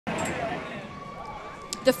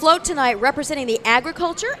The float tonight representing the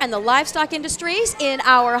agriculture and the livestock industries in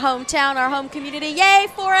our hometown, our home community. Yay,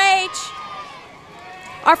 4-H!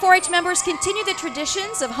 Our 4-H members continue the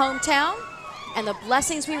traditions of hometown and the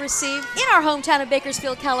blessings we receive in our hometown of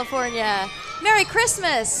Bakersfield, California. Merry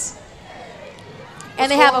Christmas!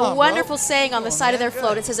 And they have a wonderful saying on the side of their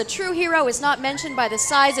float. It says, a true hero is not mentioned by the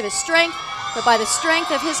size of his strength, but by the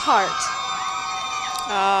strength of his heart.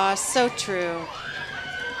 Ah, so true.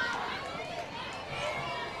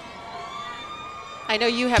 I know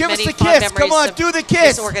you have many fond memories Come on, of do the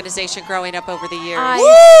kiss. this organization growing up over the years. I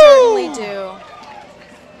certainly do.